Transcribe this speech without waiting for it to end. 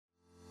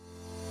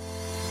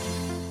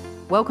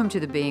Welcome to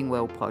the Being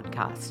Well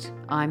podcast.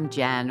 I'm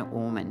Jan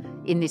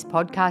Orman. In this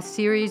podcast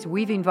series,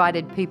 we've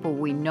invited people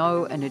we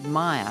know and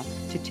admire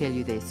to tell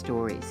you their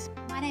stories.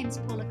 My name's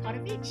Paula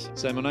Kotovich.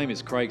 So my name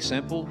is Craig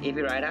Sample.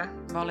 Evie Ryder.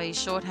 Molly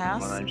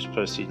Shorthouse. My name's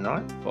Percy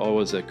Knight. I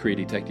was a career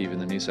detective in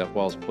the New South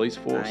Wales Police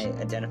Force. I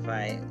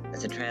identify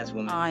as a trans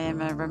woman. I am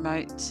a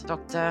remote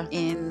doctor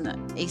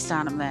in East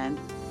Arnhem Land.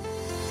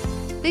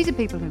 These are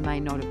people who may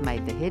not have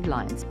made the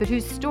headlines, but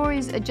whose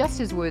stories are just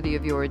as worthy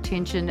of your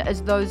attention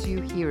as those you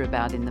hear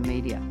about in the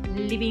media.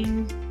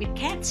 Living with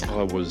cancer.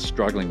 I was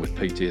struggling with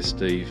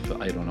PTSD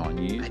for 8 or 9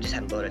 years. I just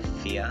had a lot of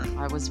fear.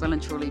 I was well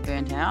and truly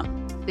burnt out.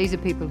 These are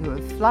people who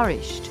have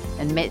flourished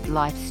and met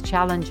life's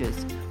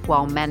challenges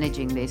while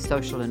managing their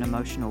social and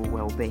emotional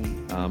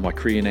well-being. My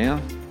career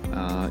now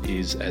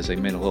is as a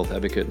mental health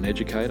advocate and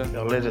educator.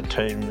 I led a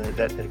team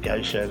that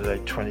negotiated a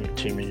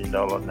 $22 million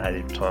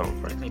native title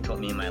grant. It taught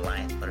me in my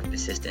life a lot of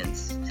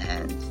persistence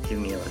and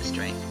given me a lot of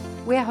strength.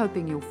 We're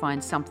hoping you'll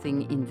find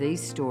something in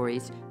these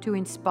stories to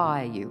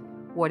inspire you,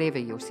 whatever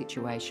your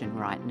situation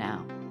right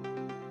now.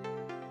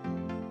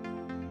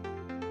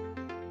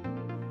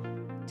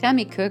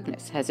 Tammy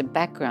Kirkness has a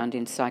background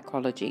in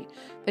psychology,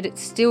 but it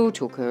still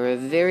took her a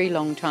very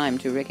long time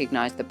to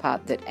recognise the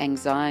part that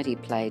anxiety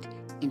played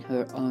in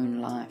her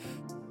own life.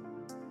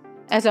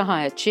 As a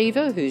high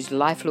achiever whose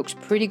life looks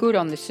pretty good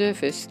on the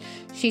surface,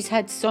 she's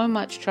had so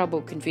much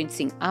trouble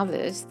convincing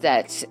others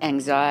that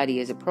anxiety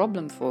is a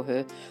problem for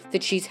her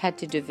that she's had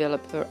to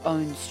develop her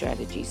own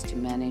strategies to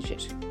manage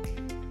it.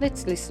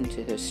 Let's listen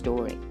to her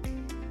story.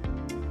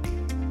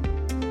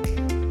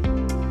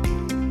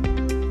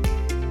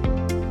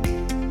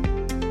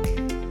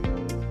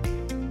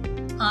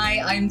 Hi,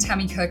 I'm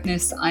Tammy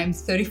Kirkness. I'm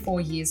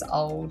 34 years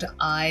old.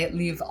 I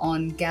live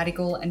on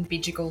Gadigal and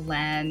Bidjigal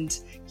land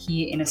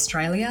here in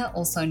Australia,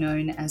 also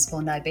known as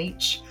Bondi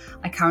Beach.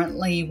 I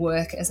currently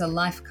work as a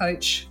life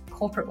coach,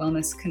 corporate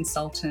wellness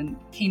consultant,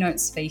 keynote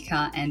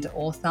speaker and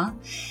author,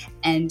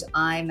 and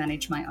I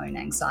manage my own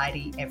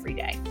anxiety every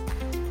day.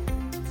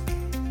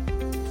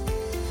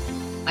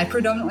 I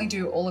predominantly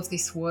do all of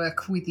this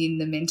work within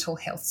the mental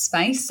health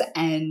space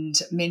and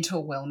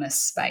mental wellness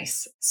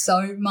space.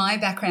 So my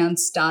background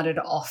started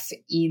off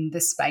in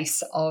the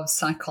space of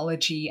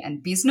psychology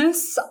and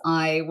business.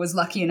 I was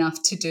lucky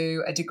enough to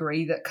do a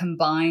degree that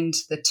combined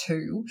the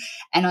two,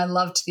 and I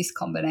loved this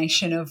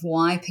combination of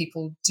why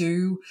people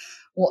do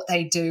what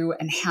they do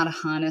and how to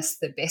harness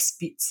the best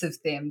bits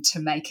of them to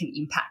make an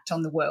impact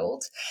on the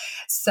world.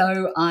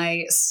 So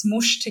I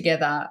smooshed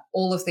together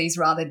all of these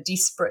rather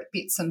disparate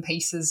bits and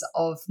pieces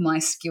of my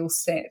skill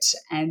set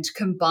and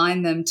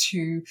combined them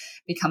to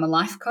become a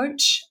life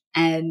coach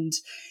and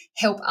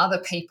help other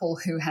people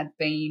who had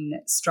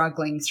been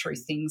struggling through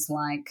things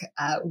like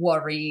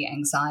worry,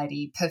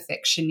 anxiety,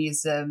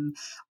 perfectionism,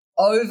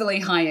 overly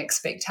high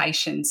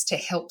expectations, to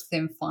help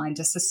them find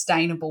a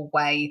sustainable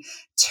way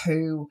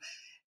to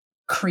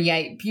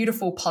create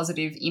beautiful,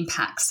 positive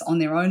impacts on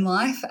their own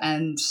life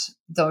and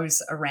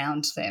those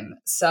around them.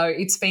 So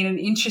it's been an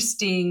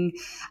interesting,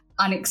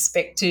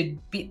 unexpected,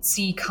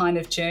 bitsy kind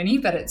of journey,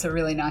 but it's a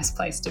really nice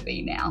place to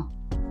be now.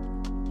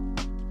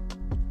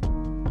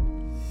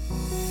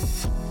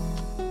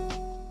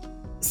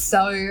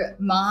 So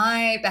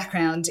my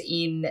background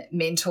in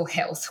mental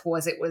health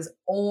was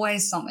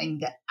always something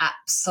that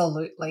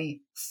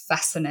absolutely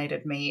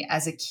fascinated me.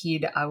 As a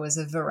kid, I was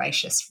a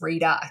voracious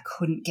reader. I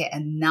couldn't get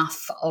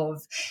enough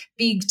of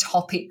big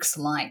topics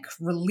like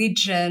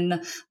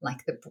religion,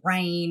 like the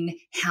brain,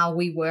 how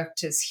we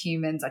worked as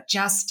humans. I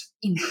just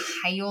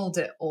inhaled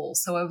it all.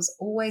 So I was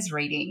always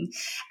reading.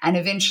 And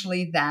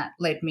eventually that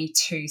led me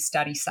to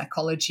study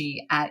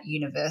psychology at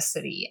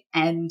university.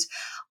 And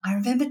I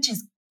remember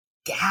just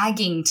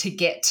gagging to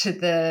get to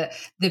the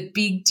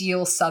big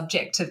deal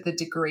subject of the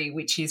degree,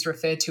 which is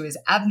referred to as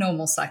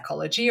abnormal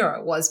psychology, or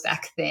it was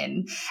back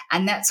then.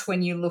 And that's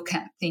when you look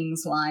at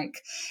things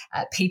like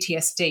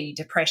PTSD,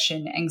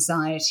 depression,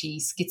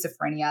 anxiety,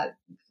 schizophrenia,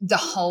 the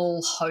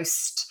whole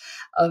host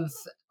of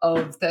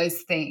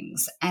those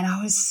things. And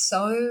I was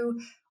so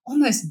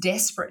almost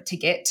desperate to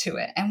get to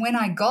it. And when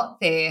I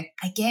got there,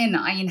 again,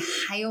 I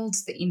inhaled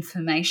the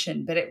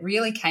information, but it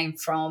really came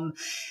from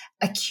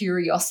a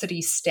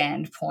curiosity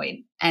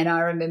standpoint. And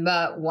I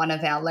remember one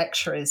of our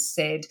lecturers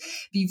said,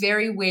 be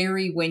very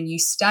wary when you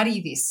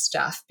study this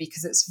stuff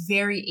because it's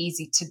very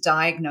easy to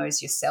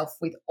diagnose yourself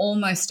with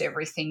almost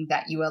everything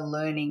that you are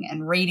learning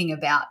and reading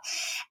about.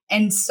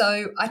 And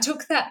so I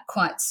took that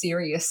quite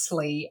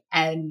seriously.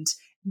 And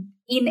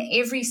in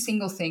every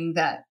single thing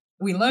that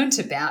we learnt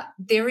about,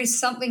 there is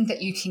something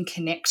that you can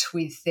connect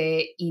with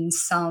there in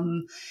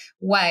some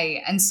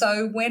way. And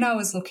so when I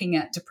was looking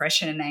at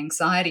depression and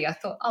anxiety, I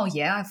thought, oh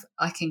yeah,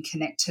 I can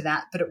connect to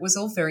that. But it was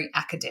all very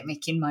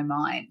academic in my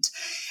mind.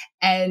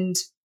 And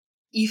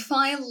if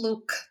I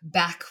look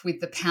back with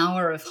the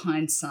power of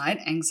hindsight,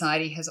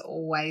 anxiety has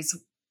always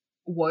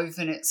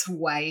woven its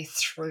way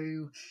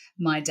through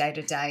my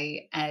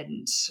day-to-day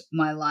and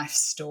my life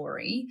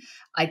story.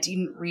 I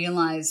didn't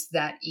realize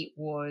that it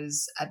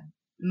was a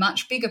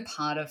much bigger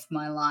part of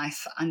my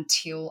life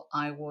until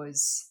I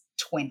was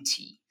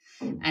 20.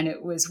 And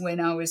it was when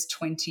I was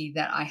 20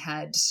 that I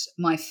had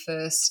my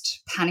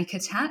first panic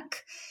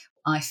attack.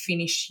 I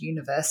finished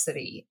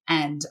university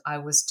and I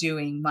was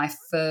doing my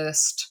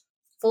first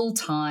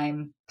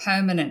full-time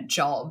permanent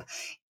job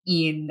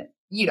in,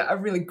 a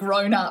really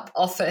grown-up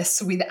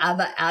office with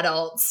other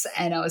adults,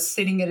 and I was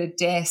sitting at a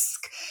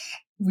desk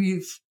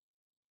with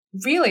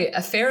really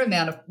a fair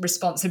amount of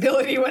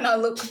responsibility when I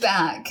look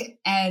back.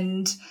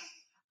 And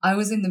I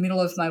was in the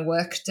middle of my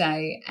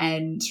workday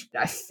and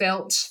I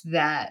felt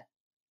that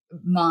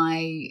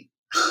my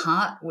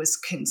heart was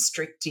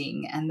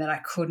constricting and that I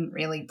couldn't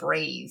really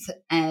breathe.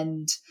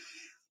 And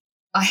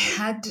I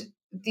had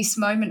this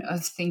moment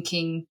of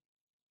thinking,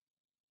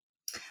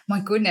 my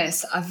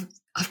goodness, I've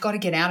got to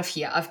get out of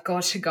here. I've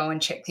got to go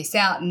and check this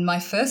out. And my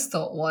first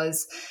thought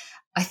was,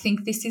 I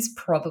think this is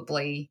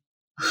probably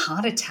a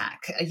heart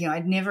attack.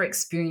 I'd never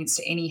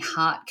experienced any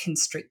heart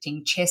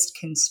constricting, chest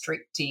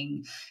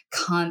constricting,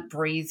 can't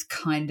breathe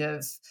kind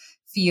of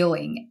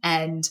feeling.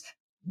 And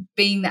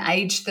being the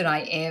age that I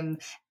am,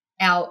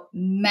 our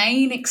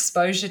main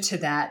exposure to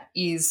that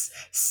is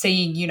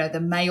seeing,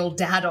 the male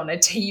dad on a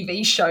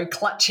TV show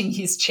clutching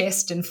his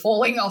chest and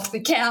falling off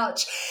the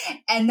couch.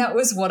 And that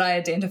was what I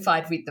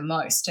identified with the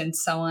most. And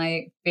so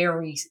I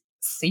very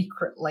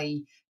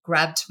secretly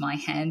grabbed my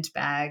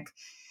handbag,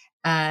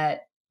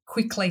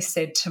 quickly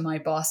said to my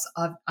boss,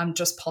 I'm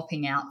just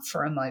popping out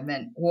for a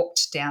moment,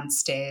 walked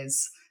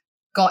downstairs,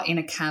 got in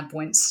a cab,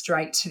 went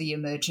straight to the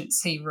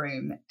emergency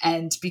room.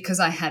 And because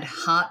I had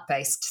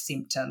heart-based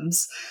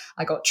symptoms,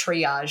 I got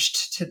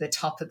triaged to the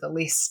top of the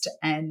list,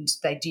 and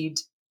they did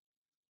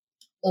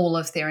all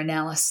of their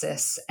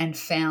analysis and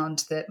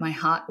found that my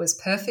heart was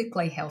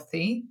perfectly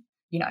healthy,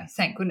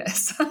 thank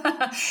goodness.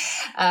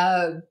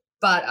 But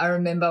I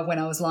remember when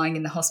I was lying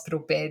in the hospital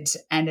bed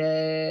and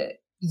a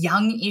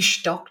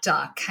young-ish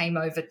doctor came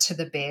over to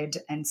the bed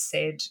and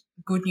said,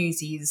 good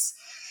news is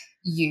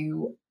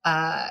you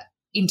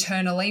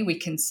internally, we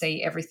can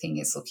see everything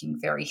is looking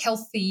very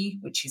healthy,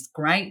 which is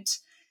great,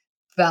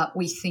 but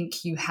we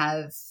think you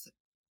have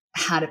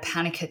had a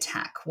panic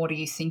attack. What do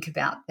you think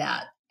about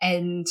that?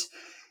 And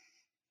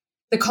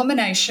the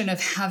combination of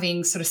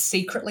having sort of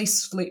secretly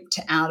slipped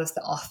out of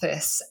the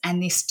office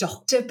and this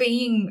doctor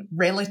being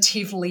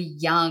relatively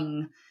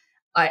young,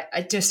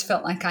 I just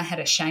felt like I had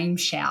a shame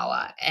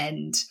shower,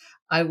 and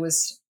I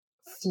was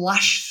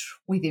flushed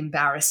with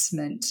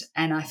embarrassment,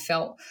 and I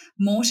felt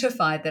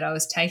mortified that I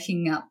was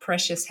taking up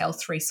precious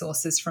health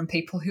resources from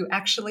people who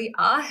actually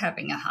are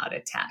having a heart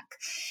attack.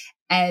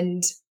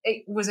 And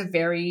it was a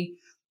very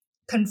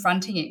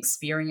confronting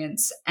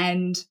experience.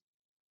 And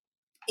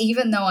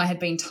even though I had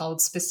been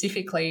told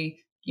specifically,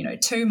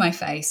 to my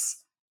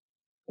face,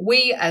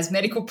 we as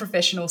medical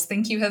professionals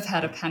think you have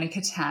had a panic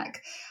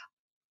attack,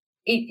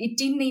 it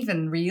didn't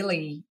even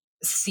really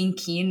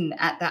sink in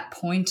at that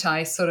point.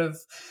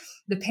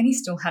 The penny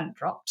still hadn't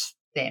dropped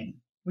then,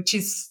 which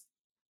is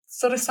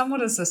sort of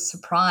somewhat as a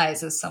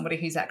surprise as somebody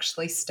who's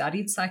actually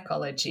studied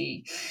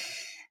psychology,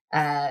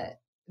 was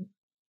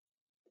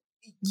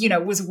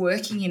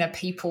working in a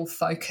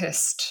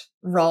people-focused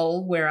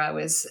role where I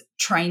was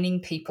training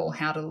people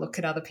how to look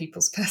at other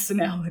people's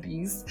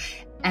personalities,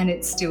 and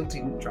it still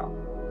didn't drop.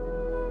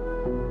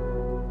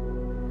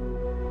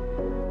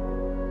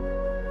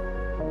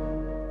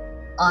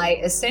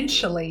 I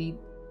essentially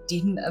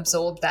didn't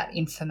absorb that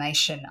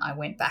information. I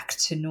went back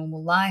to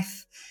normal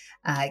life,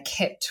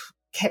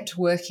 kept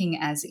working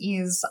as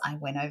is. I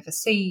went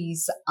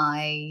overseas.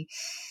 I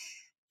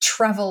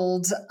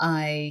travelled.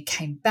 I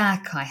came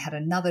back. I had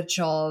another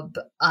job.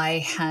 I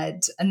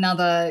had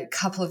another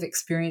couple of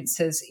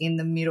experiences in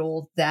the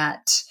middle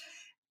that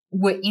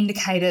were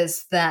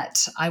indicators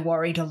that I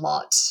worried a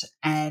lot.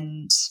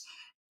 And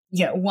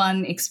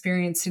one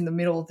experience in the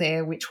middle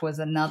there, which was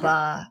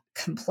another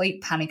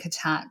complete panic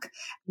attack.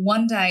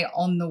 One day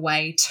on the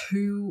way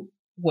to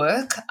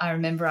work, I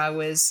remember I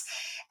was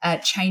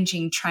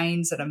changing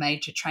trains at a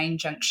major train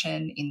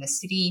junction in the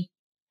city.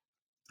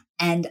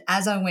 And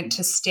as I went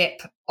to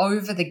step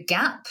over the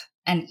gap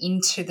and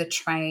into the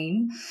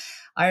train,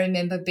 I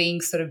remember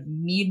being sort of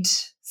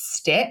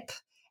mid-step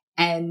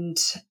and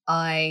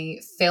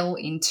I fell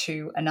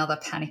into another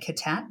panic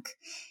attack.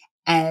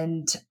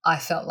 And I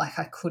felt like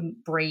I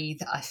couldn't breathe.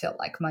 I felt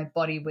like my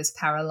body was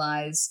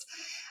paralyzed.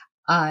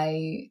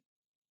 I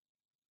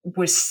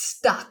was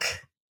stuck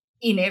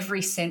in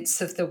every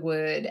sense of the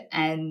word,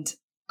 and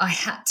I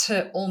had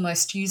to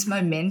almost use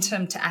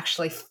momentum to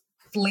actually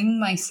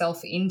fling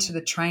myself into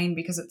the train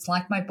because it's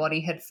like my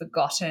body had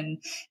forgotten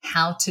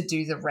how to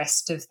do the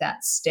rest of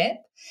that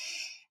step.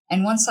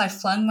 And once I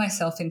flung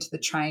myself into the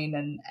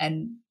train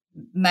and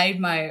made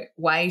my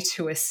way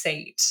to a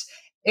seat,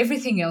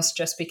 everything else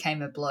just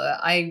became a blur.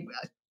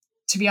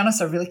 To be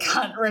honest, I really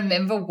can't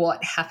remember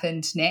what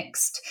happened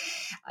next.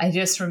 I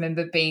just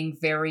remember being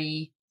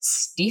very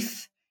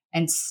stiff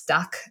and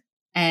stuck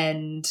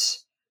and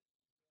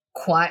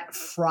quite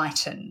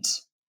frightened.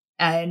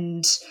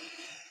 And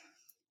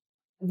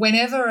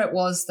whenever it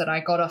was that I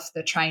got off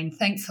the train,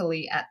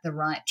 thankfully at the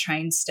right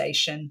train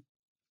station,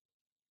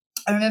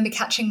 I remember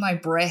catching my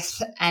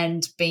breath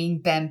and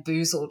being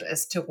bamboozled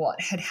as to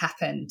what had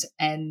happened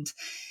and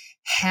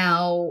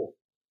how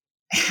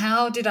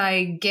did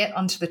I get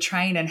onto the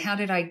train and how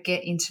did I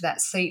get into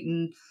that seat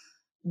and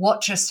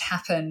what just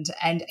happened,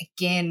 and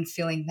again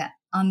feeling that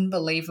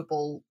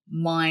unbelievable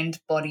mind,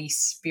 body,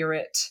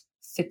 spirit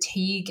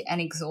fatigue and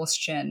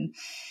exhaustion.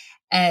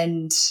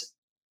 And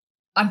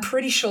I'm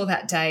pretty sure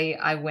that day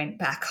I went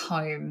back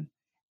home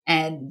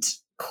and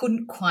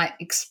couldn't quite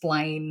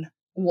explain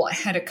what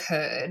had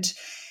occurred.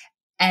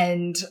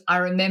 And I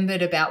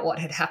remembered about what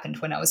had happened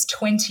when I was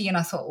 20, and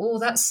I thought, oh,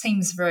 that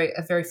seems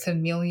a very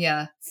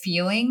familiar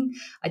feeling.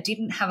 I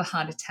didn't have a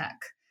heart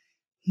attack.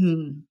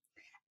 And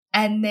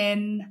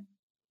then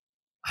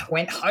I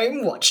went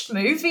home, watched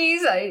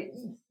movies,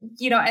 and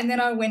then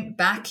I went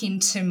back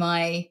into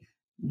my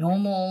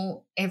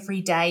normal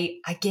everyday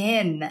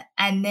again.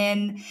 And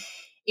then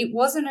it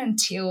wasn't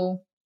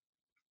until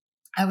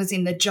I was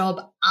in the job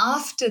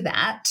after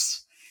that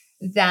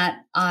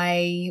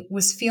I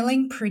was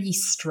feeling pretty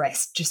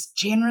stressed, just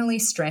generally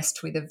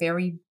stressed with a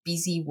very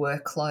busy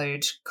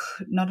workload,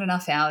 not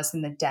enough hours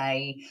in the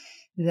day,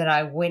 that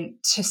I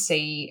went to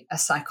see a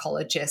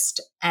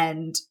psychologist,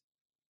 and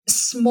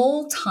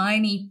small,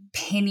 tiny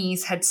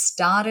pennies had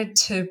started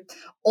to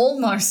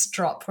almost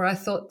drop where I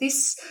thought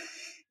this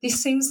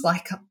seems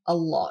like a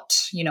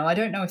lot. I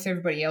don't know if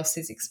everybody else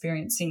is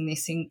experiencing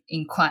this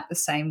in quite the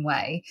same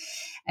way.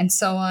 And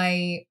so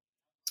I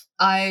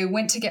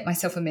went to get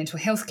myself a mental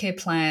health care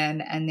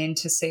plan and then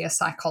to see a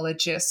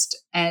psychologist.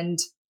 And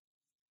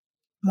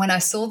when I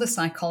saw the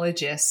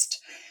psychologist,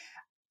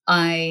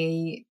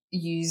 I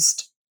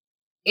used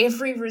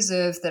every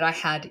reserve that I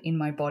had in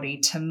my body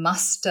to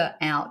muster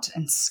out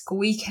and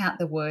squeak out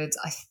the words,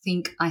 I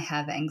think I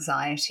have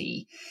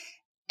anxiety.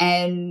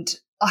 And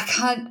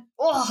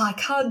I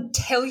can't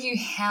tell you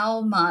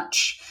how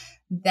much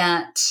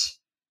that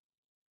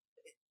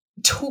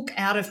took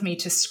out of me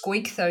to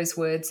squeak those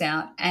words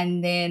out.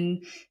 And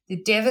then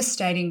the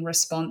devastating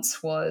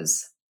response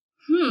was,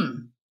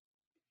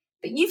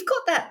 but you've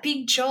got that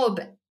big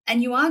job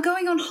and you are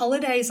going on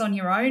holidays on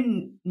your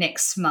own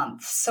next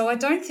month, so I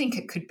don't think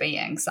it could be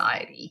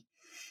anxiety.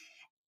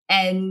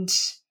 And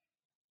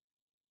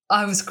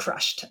I was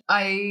crushed.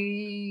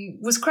 I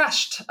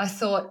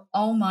thought,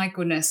 oh my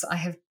goodness, I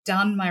have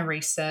done my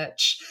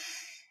research.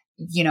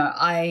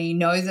 I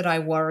know that I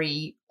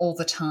worry all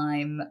the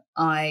time.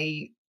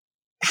 I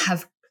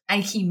have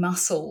achy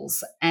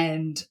muscles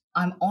and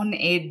I'm on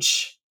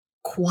edge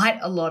quite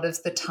a lot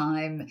of the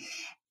time.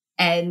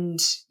 And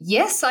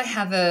yes, I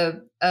have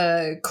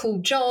a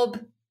cool job.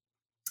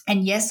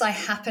 And yes, I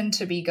happen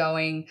to be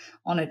going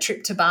on a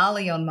trip to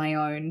Bali on my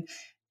own.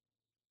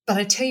 But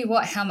I tell you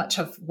what, how much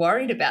I've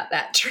worried about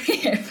that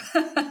trip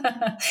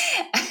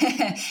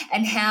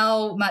and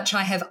how much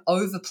I have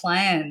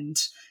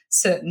overplanned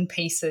certain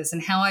pieces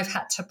and how I've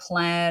had to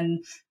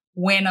plan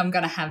when I'm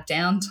going to have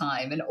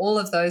downtime and all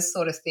of those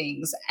sort of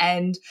things.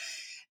 And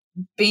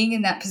being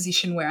in that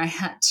position where I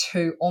had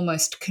to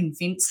almost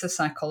convince the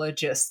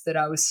psychologist that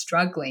I was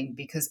struggling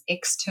because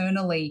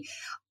externally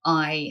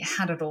I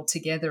had it all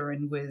together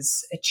and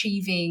was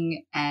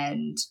achieving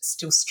and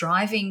still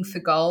striving for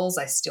goals.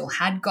 I still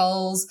had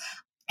goals,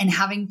 and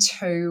having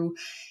to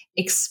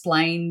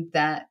explain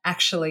that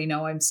actually,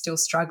 no, I'm still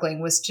struggling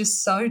was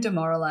just so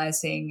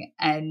demoralizing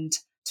and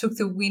took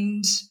the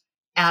wind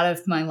out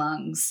of my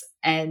lungs.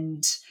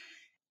 And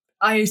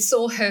I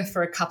saw her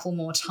for a couple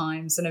more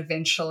times and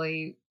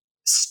eventually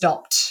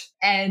stopped.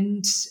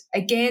 And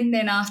again,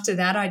 then after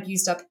that, I'd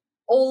used up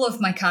all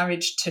of my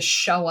courage to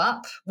show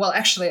up. Well,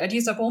 actually, I'd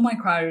used up all my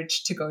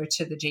courage to go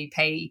to the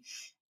GP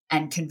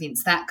and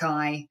convince that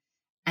guy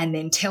and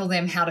then tell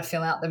them how to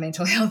fill out the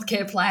mental health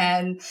care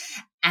plan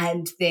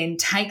and then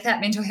take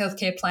that mental health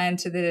care plan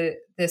to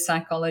the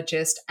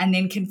psychologist and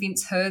then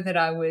convince her that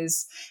I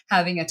was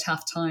having a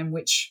tough time,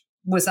 which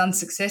was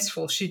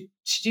unsuccessful. She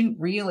didn't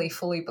really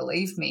fully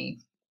believe me.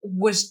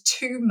 Was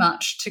too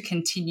much to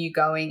continue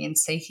going and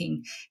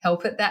seeking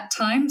help at that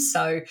time.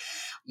 So,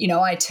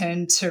 I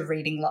turned to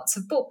reading lots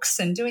of books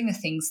and doing the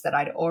things that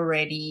I'd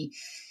already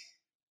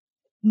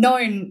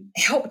known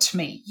helped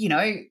me,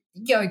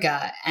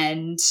 yoga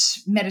and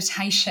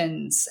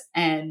meditations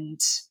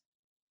and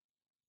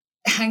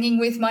hanging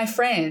with my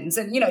friends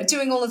and,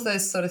 doing all of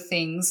those sort of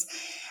things.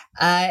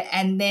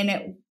 And then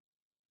it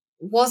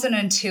wasn't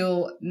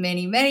until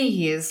many, many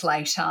years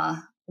later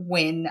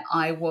when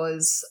I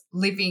was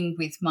living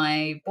with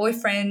my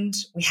boyfriend.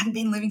 We hadn't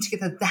been living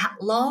together that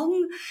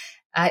long.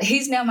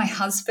 He's now my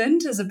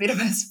husband, as a bit of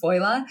a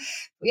spoiler.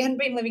 We hadn't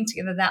been living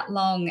together that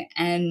long,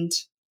 and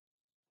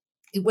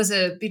it was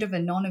a bit of a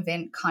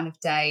non-event kind of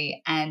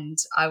day, and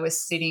I was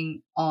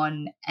sitting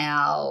on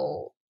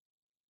our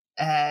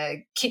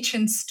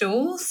kitchen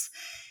stools,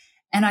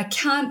 and I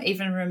can't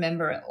even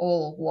remember at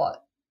all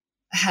what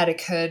had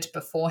occurred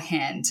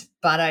beforehand,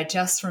 but I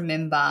just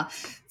remember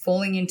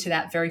falling into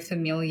that very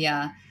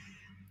familiar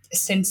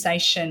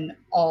sensation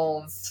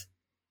of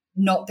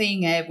not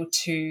being able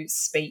to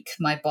speak,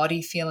 my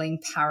body feeling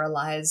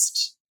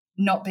paralyzed,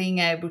 not being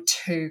able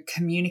to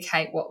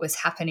communicate what was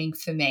happening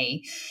for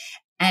me,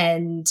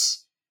 and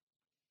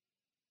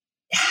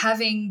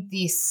having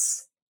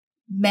this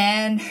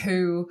man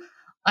who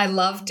I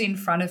loved in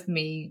front of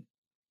me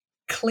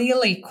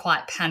clearly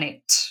quite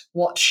panicked,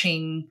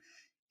 watching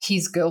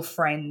his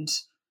girlfriend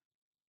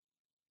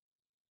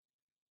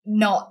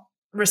not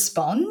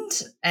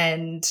respond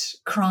and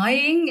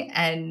crying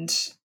and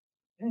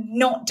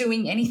not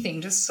doing anything,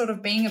 just sort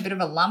of being a bit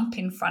of a lump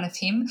in front of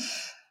him,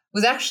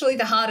 was actually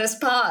the hardest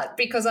part,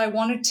 because I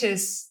wanted to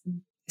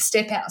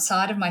step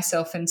outside of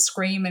myself and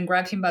scream and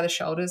grab him by the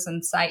shoulders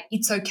and say,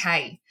 it's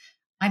okay.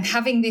 I'm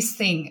having this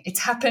thing.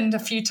 It's happened a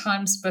few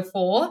times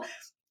before.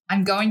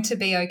 I'm going to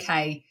be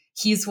okay.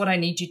 Here's what I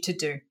need you to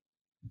do.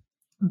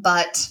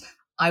 But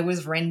I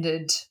was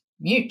rendered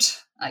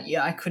mute.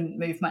 I couldn't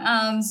move my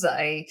arms.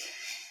 I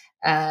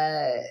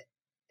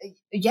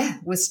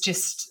was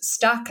just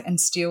stuck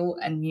and still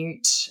and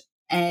mute.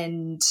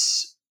 And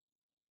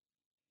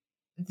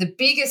the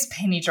biggest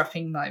penny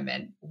dropping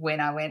moment when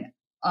I went,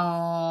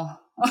 oh,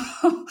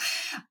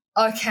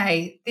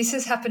 okay, this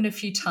has happened a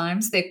few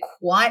times. They're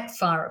quite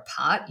far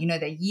apart.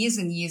 They're years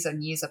and years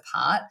and years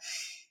apart.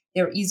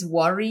 There is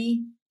worry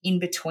in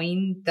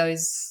between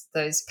those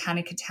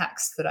panic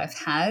attacks that I've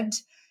had.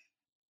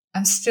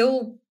 I'm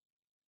still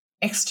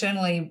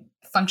externally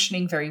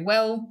functioning very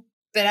well,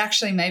 but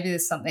actually maybe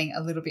there's something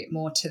a little bit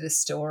more to the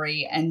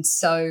story. And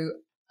so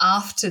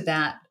after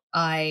that,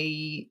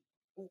 I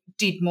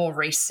did more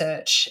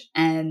research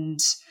and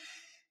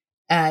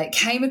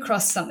came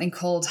across something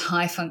called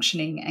high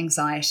functioning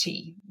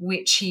anxiety,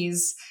 which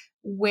is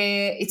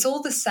where it's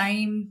all the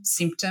same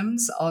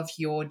symptoms of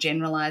your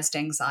generalized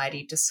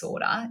anxiety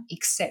disorder,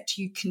 except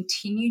you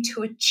continue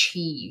to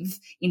achieve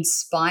in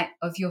spite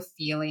of your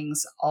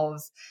feelings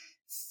of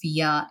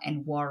fear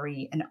and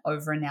worry and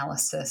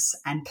overanalysis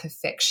and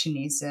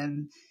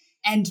perfectionism.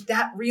 And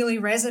that really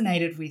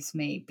resonated with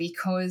me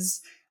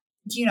because,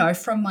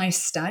 from my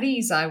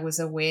studies, I was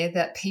aware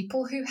that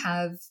people who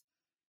have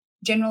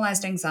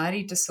generalized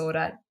anxiety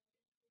disorder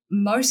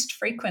most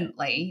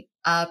frequently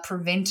are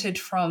prevented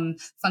from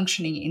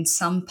functioning in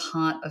some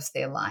part of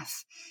their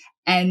life.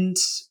 And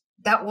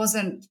that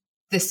wasn't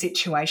the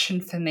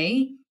situation for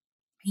me.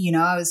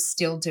 I was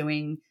still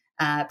doing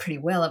pretty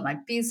well at my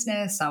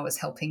business. I was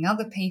helping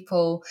other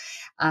people,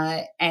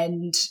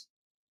 and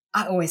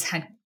I always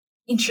had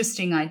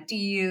interesting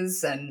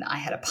ideas, and I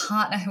had a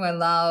partner who I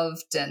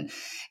loved, and,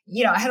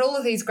 I had all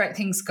of these great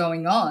things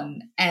going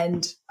on,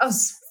 and I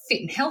was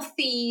fit and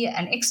healthy,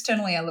 and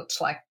externally I looked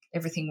like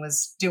everything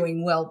was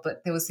doing well,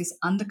 but there was this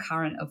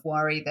undercurrent of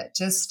worry that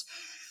just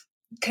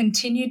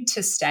continued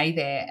to stay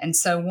there. And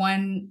so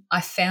when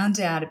I found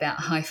out about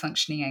high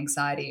functioning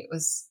anxiety, it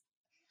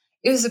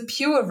was a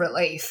pure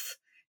relief,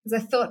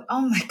 because I thought,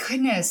 oh my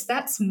goodness,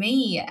 that's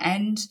me.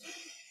 And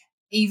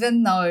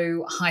even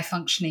though high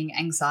functioning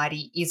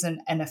anxiety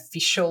isn't an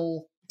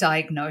official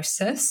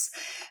diagnosis,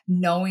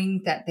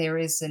 knowing that there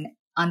is an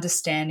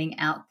understanding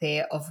out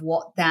there of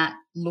what that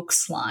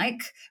looks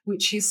like,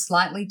 which is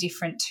slightly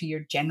different to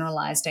your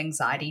generalized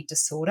anxiety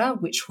disorder,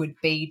 which would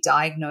be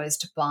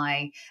diagnosed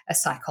by a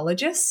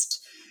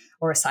psychologist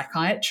or a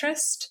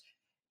psychiatrist,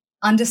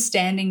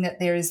 understanding that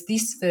there is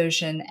this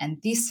version and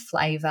this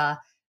flavor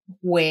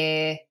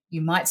where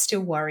you might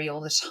still worry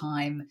all the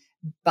time,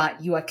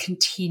 but you are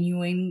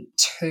continuing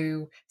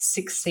to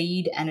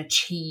succeed and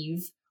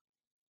achieve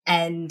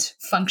and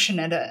function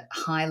at a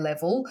high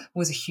level,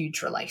 was a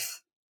huge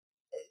relief.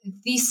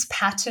 This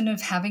pattern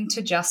of having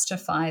to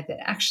justify that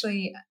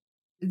actually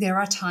there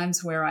are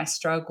times where I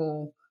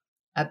struggle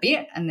a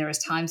bit and there are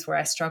times where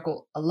I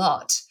struggle a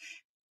lot,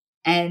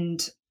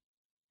 and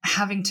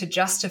having to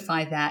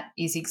justify that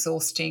is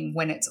exhausting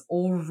when it's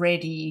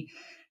already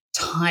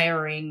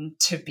tiring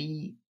to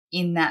be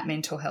in that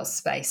mental health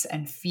space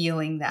and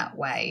feeling that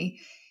way.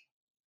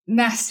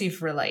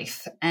 Massive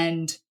relief.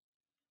 And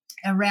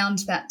around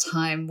that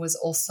time was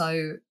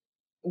also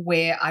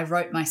where I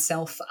wrote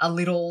myself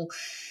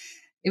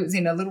it was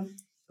in a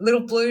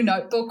little blue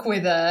notebook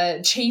with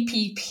a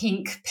cheapy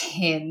pink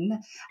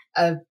pen,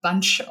 a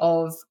bunch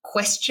of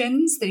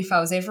questions that if I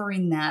was ever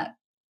in that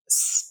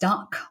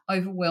stuck,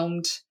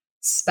 overwhelmed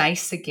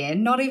space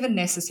again, not even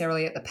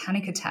necessarily at the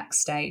panic attack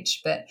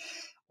stage, but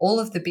all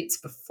of the bits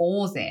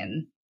before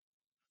then,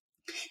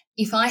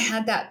 if I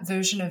had that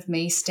version of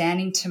me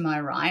standing to my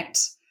right,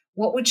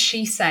 what would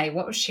she say?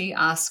 What would she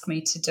ask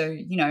me to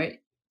do?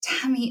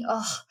 Tammy,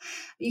 are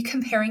you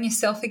comparing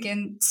yourself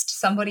against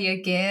somebody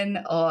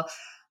again? Or,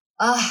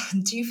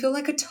 do you feel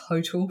like a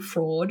total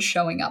fraud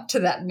showing up to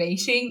that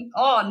meeting?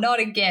 Oh, not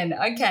again.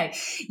 Okay.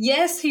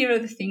 Yes, here are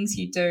the things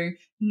you do.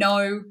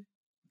 No,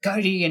 go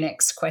to your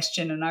next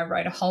question. And I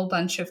wrote a whole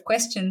bunch of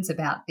questions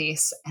about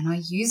this, and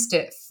I used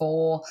it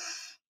for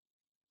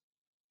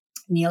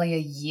nearly a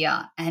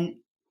year. And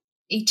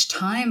each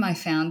time I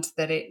found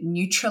that it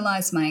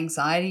neutralized my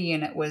anxiety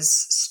and it was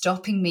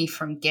stopping me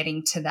from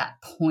getting to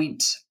that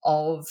point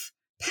of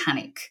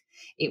panic.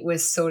 It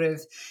was sort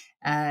of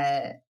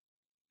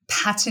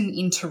pattern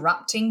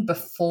interrupting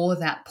before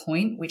that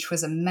point, which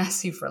was a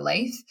massive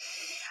relief.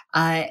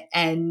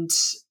 And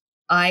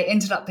I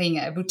ended up being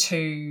able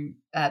to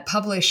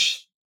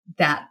publish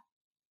that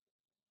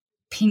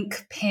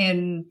pink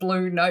pen,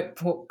 blue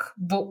notebook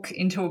book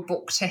into a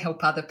book to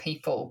help other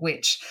people,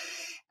 which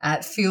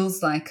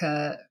feels like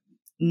a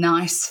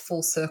nice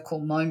full circle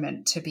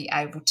moment to be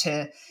able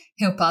to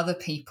help other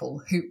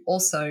people who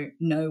also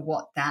know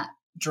what that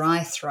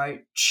dry throat,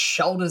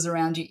 shoulders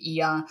around your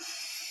ear,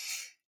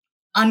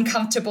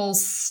 uncomfortable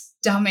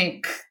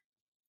stomach,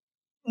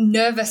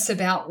 nervous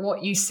about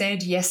what you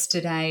said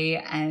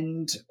yesterday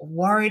and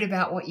worried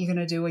about what you're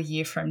going to do a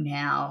year from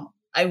now.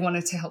 I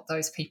wanted to help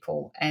those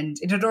people, and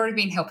it had already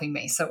been helping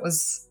me. So it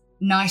was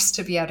nice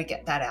to be able to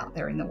get that out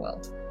there in the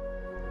world.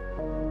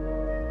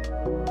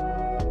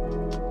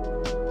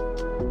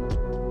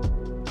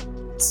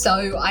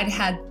 So I'd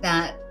had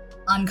that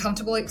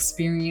uncomfortable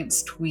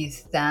experience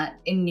with that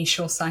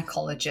initial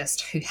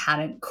psychologist who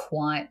hadn't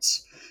quite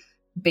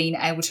been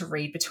able to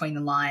read between the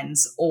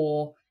lines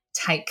or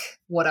take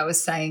what I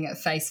was saying at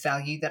face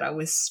value, that I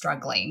was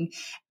struggling.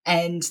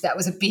 And that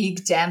was a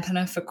big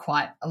dampener for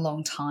quite a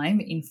long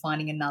time in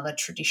finding another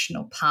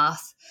traditional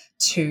path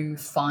to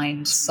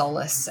find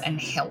solace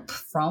and help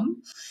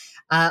from.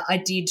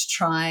 I did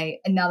try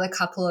another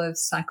couple of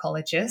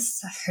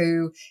psychologists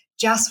who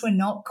just were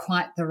not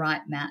quite the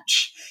right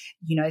match.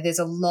 You know, there's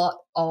a lot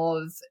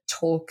of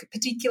talk,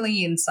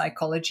 particularly in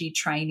psychology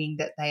training,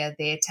 that they are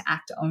there to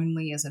act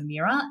only as a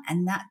mirror,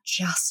 and that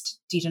just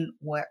didn't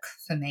work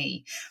for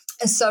me.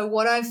 So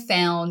what I've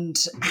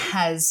found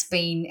has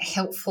been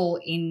helpful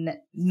in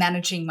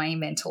managing my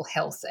mental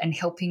health and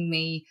helping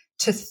me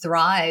to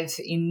thrive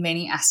in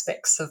many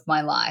aspects of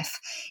my life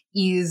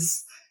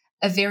is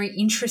a very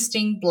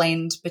interesting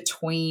blend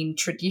between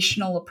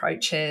traditional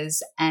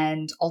approaches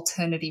and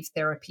alternative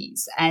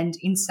therapies. And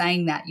in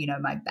saying that, you know,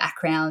 my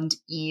background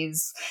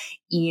is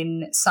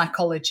in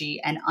psychology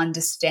and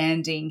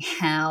understanding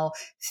how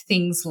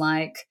things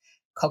like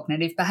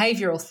cognitive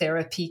behavioral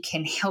therapy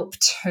can help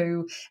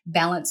to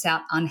balance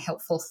out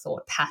unhelpful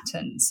thought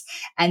patterns.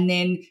 And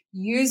then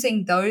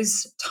using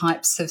those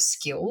types of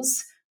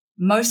skills,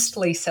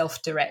 mostly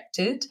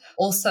self-directed,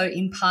 also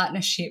in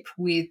partnership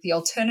with the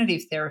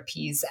alternative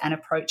therapies and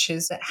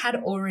approaches that had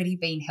already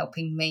been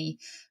helping me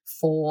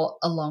for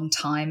a long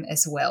time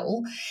as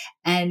well.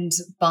 And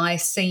by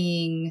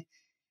seeing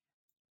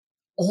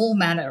all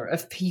manner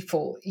of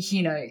people,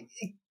 you know,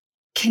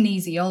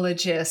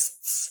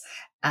 kinesiologists,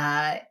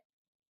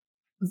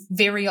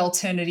 very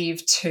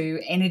alternative to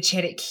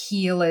energetic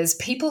healers,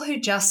 people who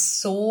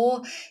just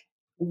saw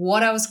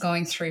what I was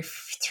going through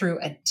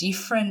a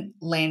different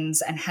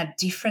lens and had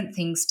different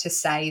things to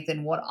say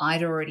than what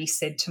I'd already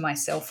said to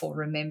myself or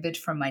remembered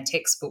from my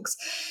textbooks,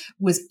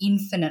 was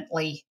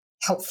infinitely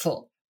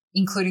helpful,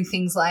 including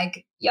things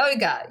like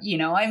yoga. You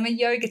know, I'm a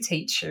yoga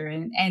teacher,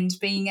 and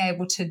being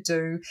able to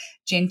do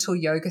gentle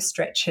yoga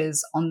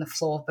stretches on the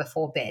floor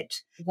before bed,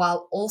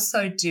 while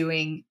also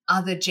doing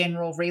other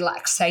general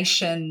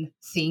relaxation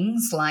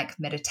things like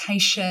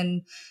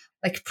meditation,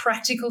 like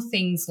practical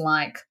things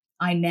like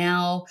I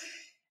now,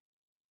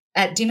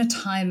 at dinner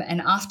time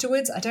and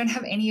afterwards, I don't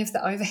have any of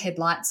the overhead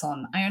lights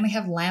on. I only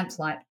have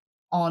lamplight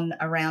on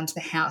around the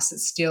house.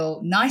 It's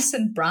still nice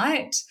and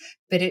bright,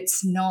 but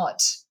it's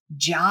not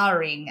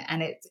jarring,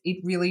 and it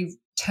really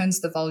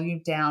turns the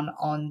volume down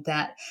on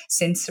that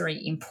sensory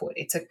input.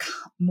 It's a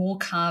more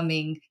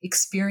calming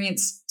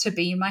experience to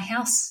be in my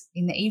house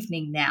in the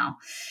evening now.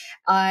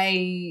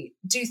 I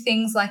do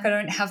things like I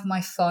don't have my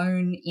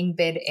phone in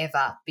bed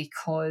ever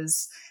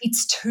because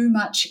it's too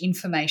much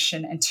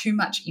information and too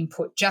much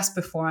input just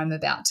before I'm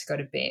about to go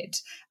to bed.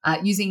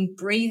 Using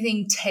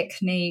breathing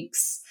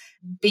techniques,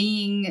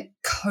 being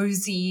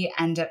cozy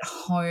and at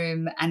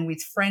home and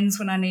with friends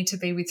when I need to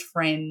be with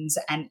friends,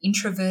 and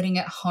introverting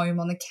at home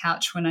on the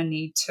couch when I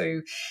need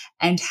to,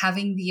 and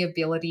having the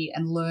ability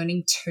and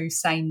learning to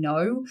say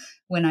no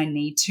when I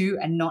need to,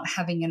 and not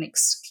having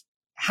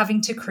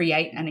having to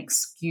create an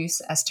excuse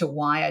as to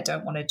why I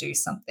don't want to do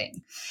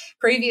something.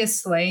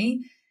 Previously,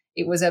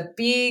 it was a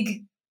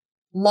big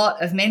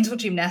lot of mental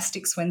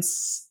gymnastics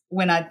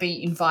when I'd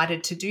be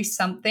invited to do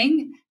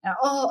something,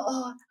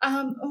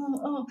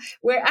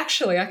 where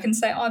actually I can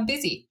say, oh, I'm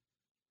busy.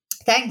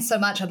 Thanks so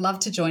much. I'd love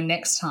to join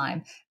next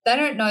time. They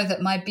don't know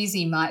that my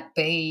busy might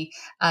be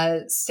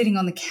sitting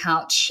on the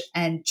couch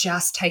and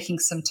just taking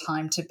some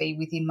time to be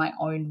within my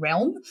own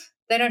realm.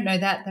 They don't know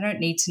that. They don't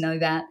need to know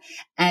that.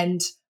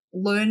 And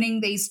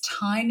learning these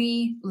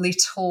tiny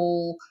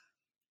little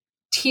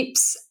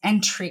tips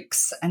and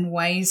tricks and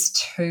ways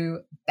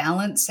to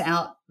balance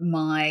out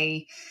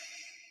my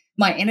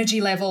energy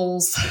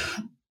levels,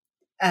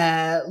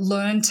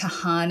 learn to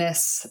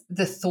harness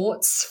the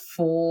thoughts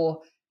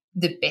for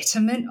the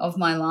betterment of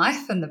my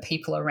life and the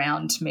people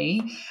around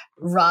me,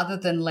 rather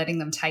than letting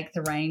them take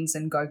the reins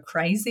and go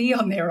crazy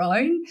on their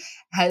own,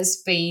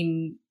 has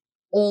been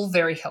all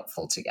very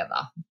helpful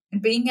together.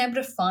 And being able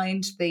to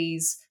find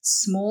these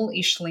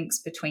small-ish links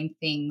between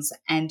things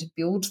and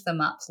build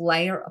them up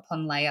layer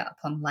upon layer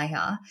upon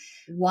layer,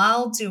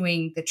 while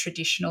doing the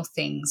traditional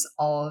things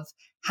of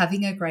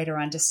having a greater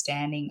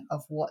understanding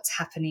of what's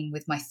happening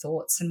with my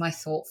thoughts and my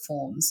thought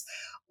forms,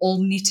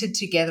 all knitted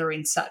together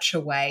in such a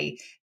way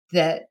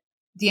that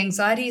the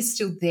anxiety is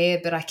still there,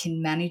 but I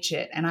can manage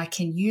it, and I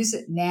can use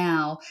it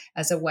now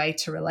as a way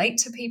to relate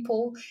to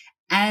people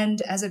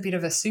and as a bit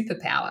of a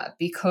superpower,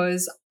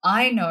 because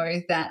I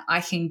know that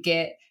I can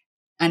get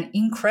an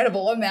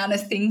incredible amount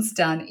of things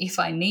done if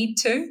I need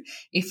to,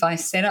 if I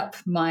set up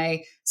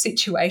my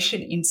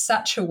situation in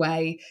such a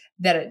way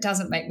that it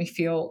doesn't make me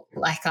feel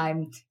like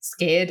I'm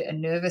scared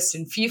and nervous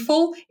and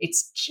fearful.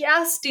 It's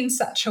just in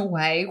such a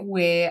way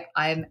where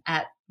I'm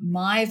at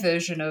my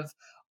version of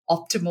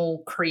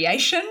optimal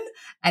creation,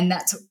 and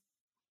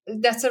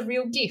that's a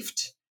real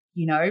gift.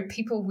 You know,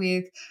 people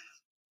with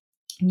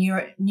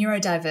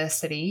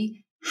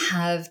neurodiversity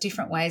have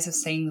different ways of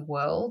seeing the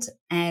world,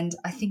 and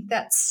I think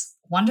that's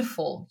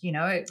wonderful. You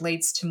know, it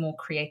leads to more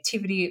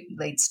creativity, it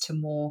leads to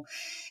more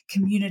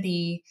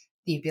community,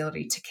 the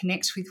ability to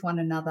connect with one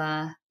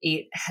another.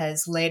 It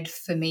has led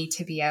for me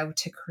to be able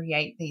to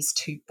create these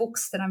 2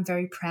 books that I'm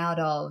very proud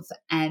of,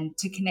 and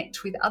to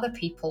connect with other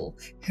people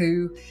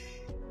who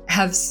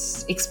have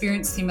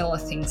experienced similar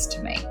things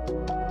to me.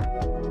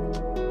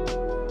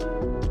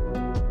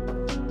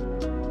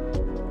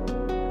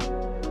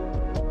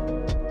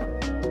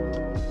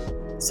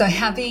 So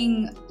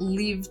having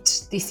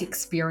lived this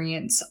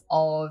experience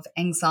of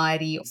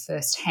anxiety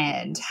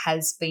firsthand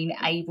has been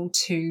able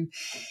to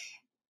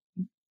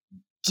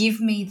give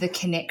me the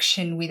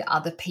connection with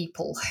other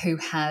people who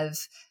have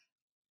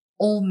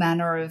all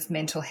manner of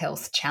mental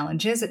health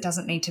challenges. It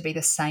doesn't need to be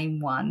the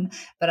same one,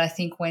 but I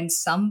think when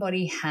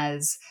somebody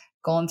has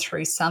gone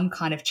through some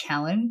kind of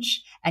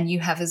challenge, and you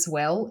have as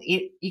well,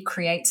 it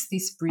creates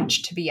this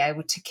bridge to be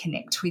able to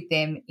connect with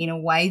them in a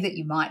way that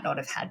you might not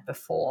have had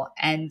before.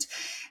 And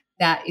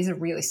that is a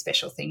really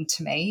special thing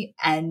to me.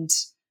 And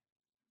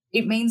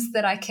it means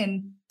that I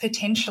can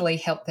potentially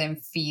help them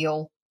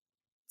feel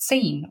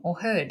seen or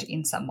heard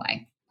in some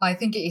way. I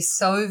think it is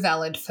so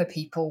valid for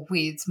people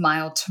with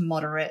mild to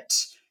moderate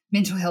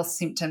mental health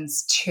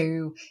symptoms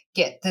to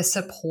get the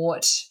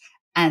support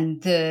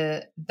and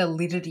the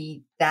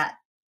validity that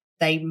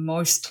they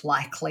most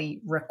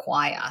likely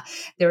require.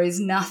 There is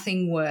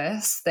nothing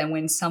worse than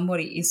when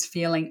somebody is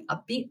feeling a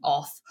bit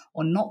off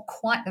or not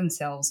quite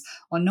themselves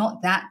or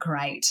not that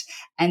great,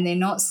 and they're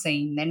not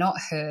seen, they're not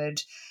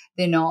heard,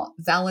 they're not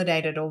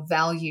validated or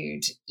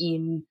valued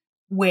in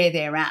where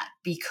they're at.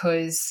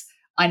 Because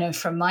I know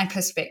from my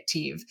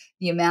perspective,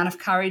 the amount of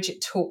courage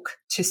it took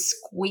to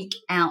squeak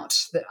out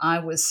that I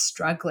was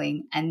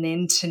struggling, and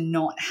then to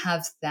not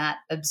have that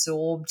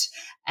absorbed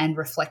and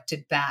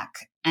reflected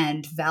back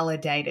and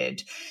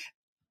validated,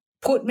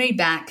 put me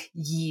back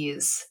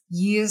years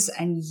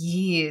and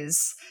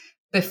years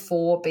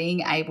before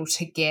being able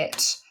to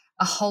get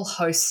a whole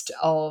host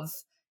of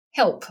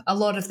help, a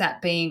lot of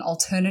that being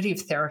alternative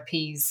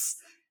therapies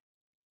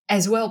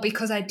as well,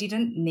 because I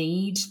didn't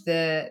need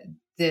the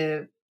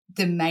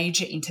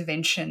major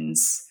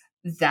interventions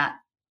that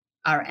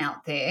are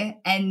out there.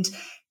 And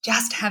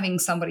just having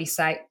somebody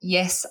say,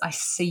 yes, I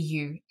see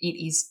you.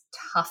 It is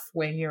tough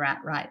where you're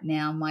at right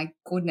now. My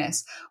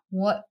goodness,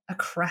 what a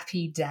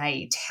crappy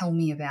day. Tell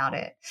me about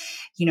it.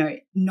 You know,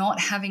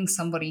 not having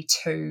somebody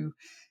to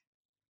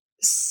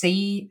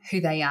see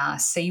who they are,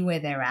 see where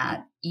they're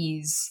at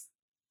is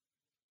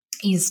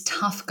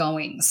tough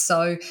going.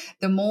 So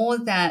the more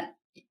that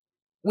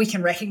we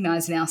can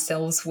recognize in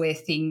ourselves where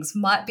things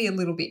might be a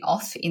little bit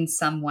off in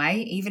some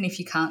way, even if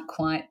you can't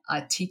quite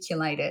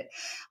articulate it,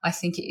 I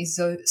think it is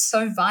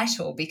so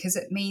vital, because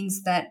it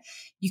means that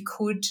you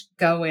could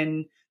go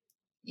and,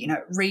 you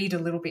know, read a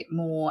little bit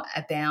more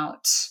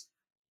about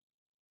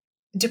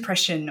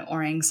depression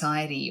or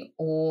anxiety,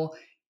 or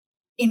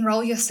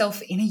enroll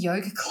yourself in a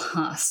yoga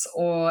class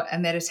or a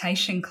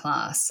meditation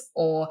class,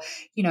 or,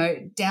 you know,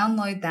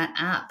 download that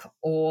app,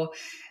 or,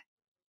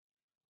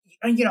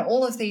 you know,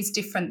 all of these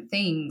different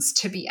things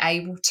to be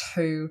able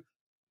to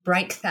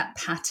break that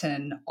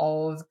pattern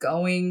of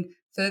going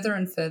further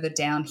and further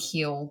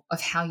downhill of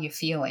how you're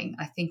feeling.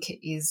 I think it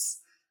is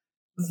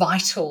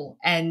vital,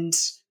 and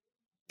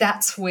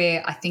that's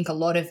where I think a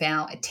lot of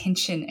our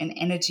attention and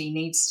energy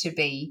needs to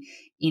be,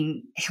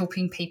 in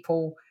helping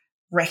people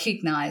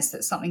recognize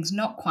that something's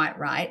not quite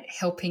right,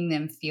 helping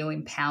them feel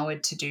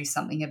empowered to do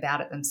something about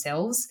it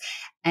themselves,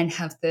 and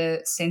have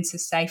the sense of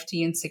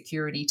safety and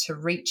security to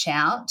reach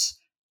out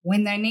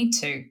when they need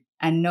to,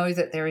 and know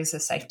that there is a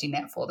safety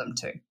net for them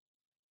too.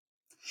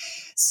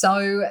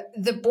 So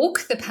the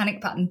book, the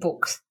Panic Button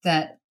book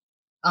that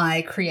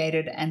I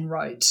created and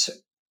wrote,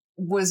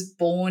 was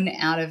born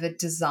out of a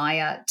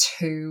desire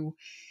to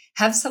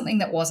have something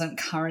that wasn't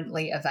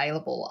currently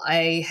available.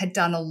 I had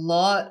done a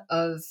lot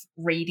of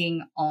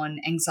reading on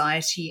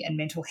anxiety and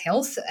mental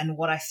health, and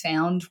what I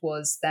found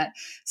was that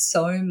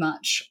so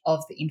much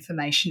of the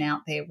information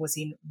out there was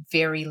in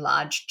very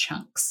large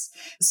chunks.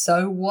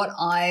 So what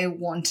I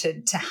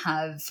wanted to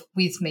have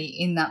with me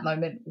in that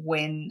moment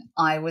when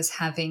I was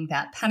having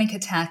that panic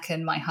attack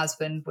and my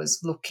husband was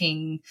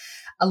looking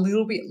a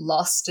little bit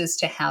lost as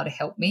to how to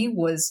help me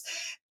was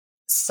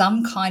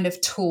some kind of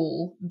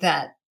tool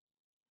that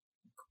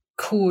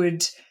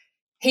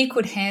he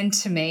could hand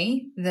to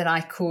me that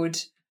I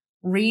could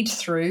read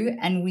through,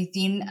 and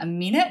within a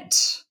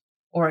minute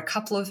or a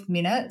couple of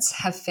minutes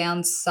have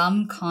found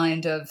some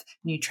kind of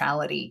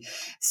neutrality,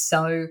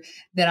 so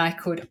that I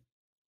could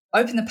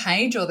open the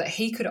page, or that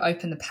he could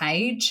open the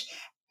page,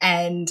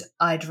 and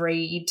I'd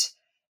read,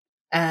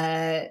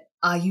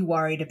 are you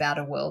worried about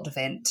a world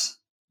event?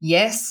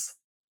 Yes,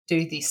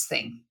 do this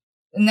thing.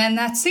 And then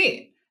that's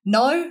it.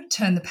 No,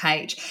 turn the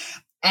page.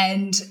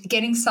 And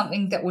getting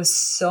something that was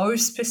so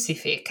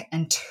specific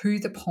and to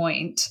the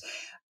point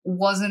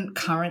wasn't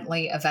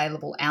currently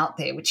available out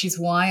there, which is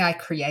why I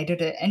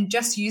created it and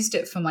just used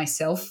it for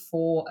myself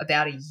for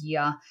about a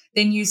year,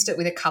 then used it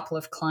with a couple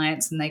of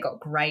clients and they got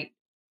great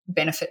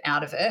benefit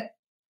out of it.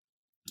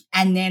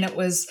 And then it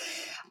was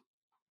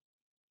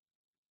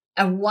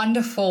a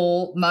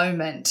wonderful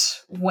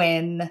moment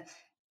when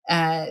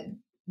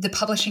the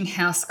publishing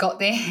house got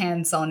their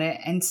hands on it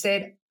and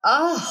said,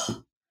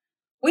 oh,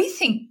 we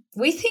think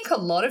a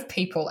lot of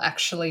people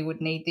actually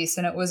would need this.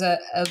 And it was a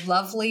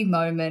lovely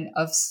moment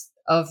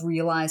of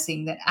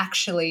realizing that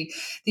actually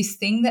this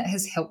thing that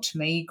has helped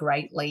me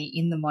greatly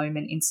in the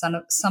moment in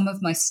some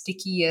of my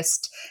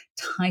stickiest,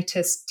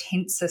 tightest,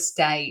 tensest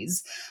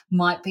days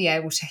might be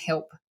able to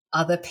help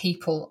other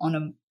people on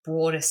a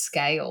broader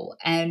scale.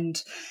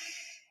 And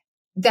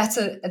that's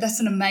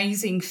an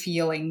amazing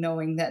feeling,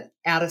 knowing that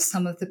out of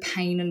some of the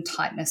pain and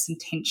tightness and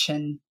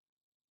tension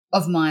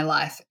of my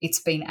life,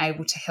 it's been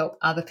able to help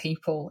other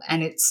people,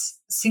 and it's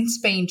since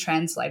been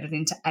translated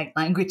into 8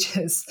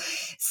 languages.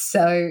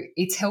 So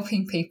it's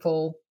helping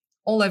people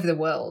all over the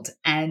world.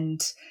 And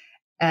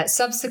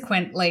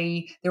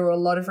subsequently, there were a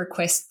lot of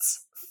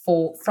requests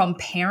from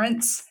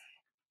parents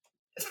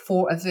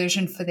for a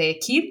version for their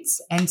kids.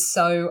 And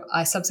so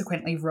I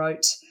subsequently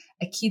wrote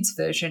a kids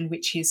version,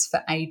 which is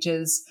for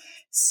ages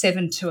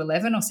 7 to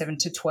 11 or 7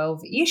 to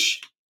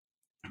 12-ish,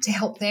 to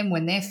help them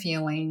when they're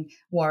feeling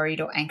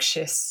worried or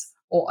anxious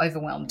or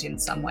overwhelmed in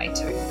some way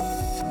too.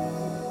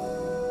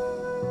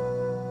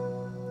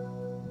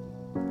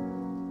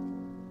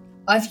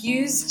 I've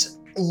used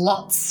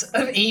lots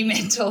of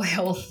e-mental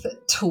health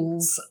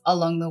tools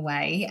along the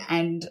way,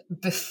 and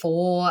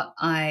before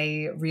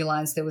I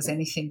realised there was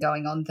anything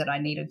going on that I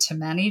needed to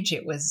manage,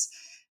 it was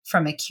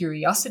from a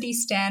curiosity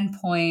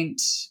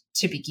standpoint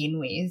to begin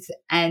with.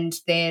 And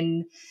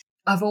then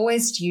I've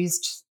always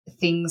used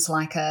things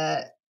like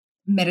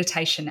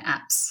meditation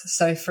apps.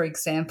 So, for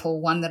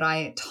example, one that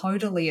I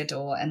totally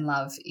adore and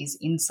love is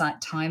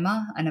Insight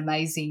Timer, an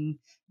amazing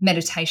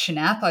meditation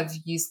app. I've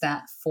used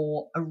that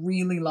for a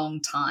really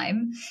long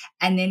time.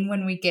 And then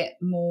when we get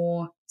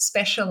more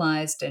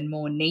specialized and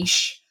more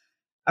niche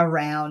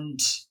around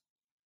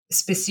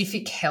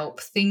specific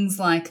help, things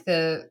like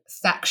the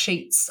fact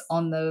sheets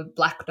on the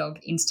Black Dog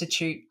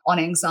Institute on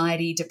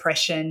anxiety,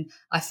 depression,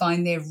 I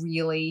find they're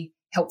really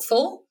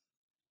helpful.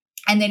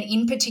 And then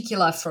in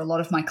particular for a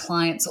lot of my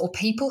clients or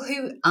people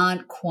who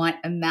aren't quite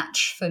a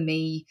match for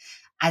me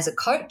as a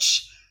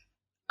coach,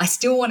 I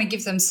still want to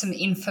give them some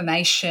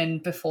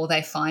information before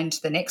they find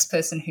the next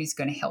person who's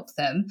going to help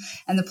them.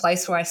 And the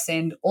place where I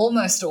send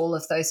almost all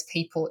of those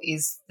people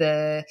is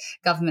the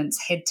government's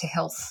Head to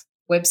Health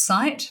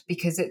website,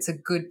 because it's a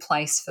good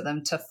place for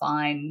them to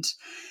find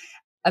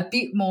a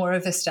bit more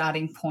of a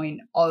starting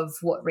point of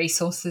what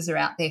resources are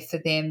out there for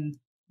them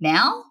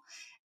now.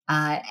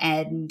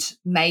 And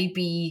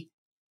maybe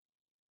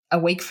a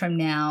week from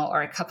now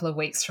or a couple of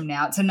weeks from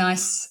now, it's a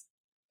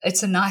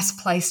nice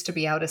place to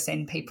be able to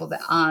send people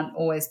that aren't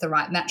always the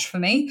right match for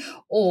me,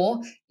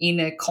 or in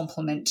a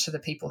complement to the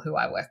people who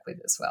I work with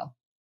as well.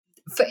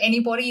 For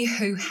anybody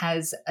who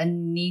has a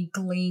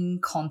niggling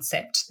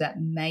concept that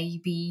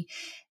maybe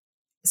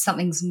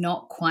something's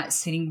not quite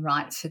sitting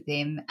right for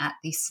them at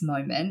this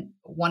moment,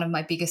 one of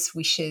my biggest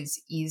wishes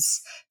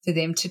is for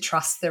them to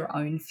trust their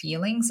own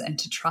feelings and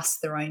to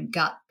trust their own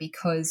gut,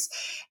 because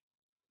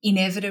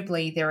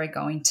inevitably there are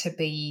going to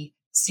be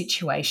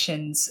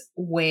situations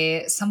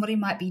where somebody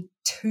might be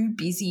too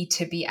busy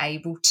to be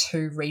able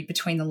to read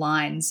between the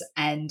lines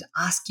and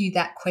ask you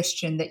that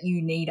question that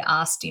you need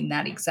asked in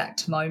that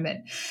exact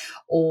moment,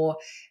 or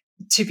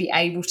to be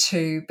able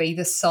to be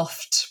the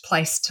soft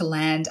place to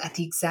land at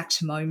the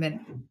exact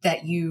moment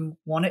that you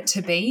want it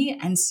to be.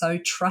 And so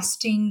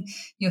trusting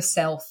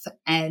yourself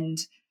and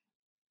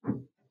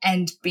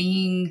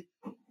being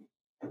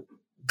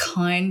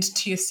kind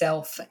to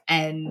yourself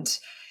and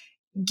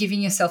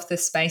giving yourself the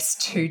space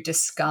to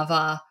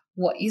discover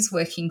what is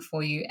working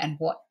for you and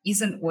what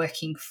isn't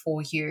working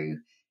for you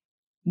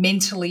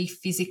mentally,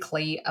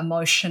 physically,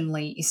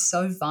 emotionally is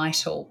so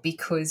vital,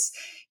 because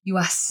you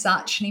are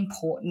such an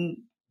important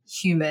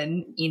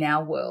human in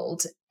our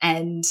world,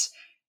 and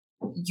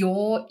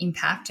your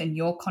impact and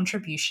your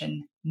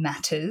contribution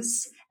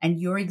matters, and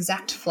your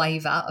exact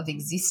flavour of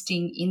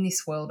existing in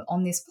this world,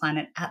 on this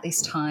planet at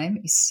this time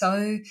is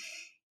so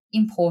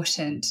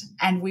important,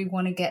 and we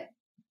want to get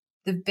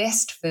the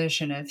best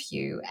version of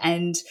you.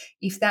 And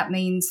if that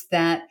means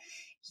that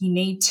you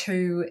need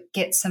to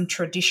get some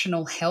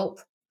traditional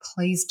help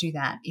please do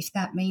that. If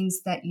that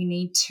means that you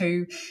need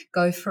to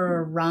go for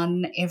a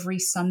run every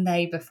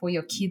Sunday before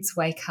your kids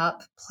wake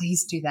up,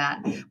 please do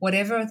that.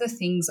 Whatever the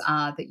things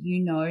are that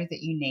you know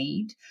that you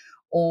need,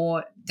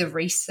 or the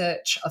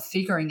research of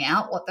figuring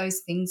out what those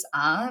things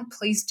are,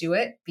 please do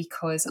it,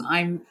 because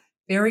I'm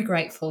very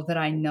grateful that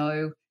I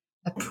know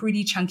a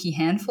pretty chunky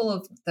handful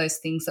of those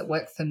things that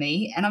work for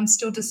me, and I'm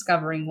still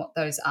discovering what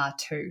those are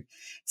too.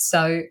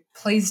 So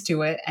please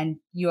do it, and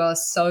you are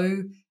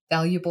so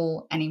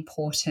valuable and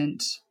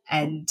important,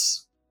 and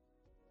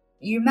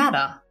you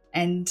matter,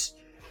 and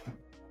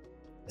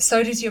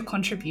so does your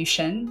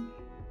contribution.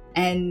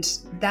 And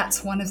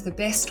that's one of the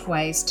best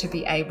ways to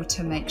be able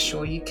to make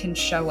sure you can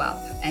show up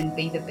and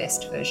be the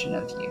best version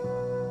of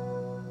you.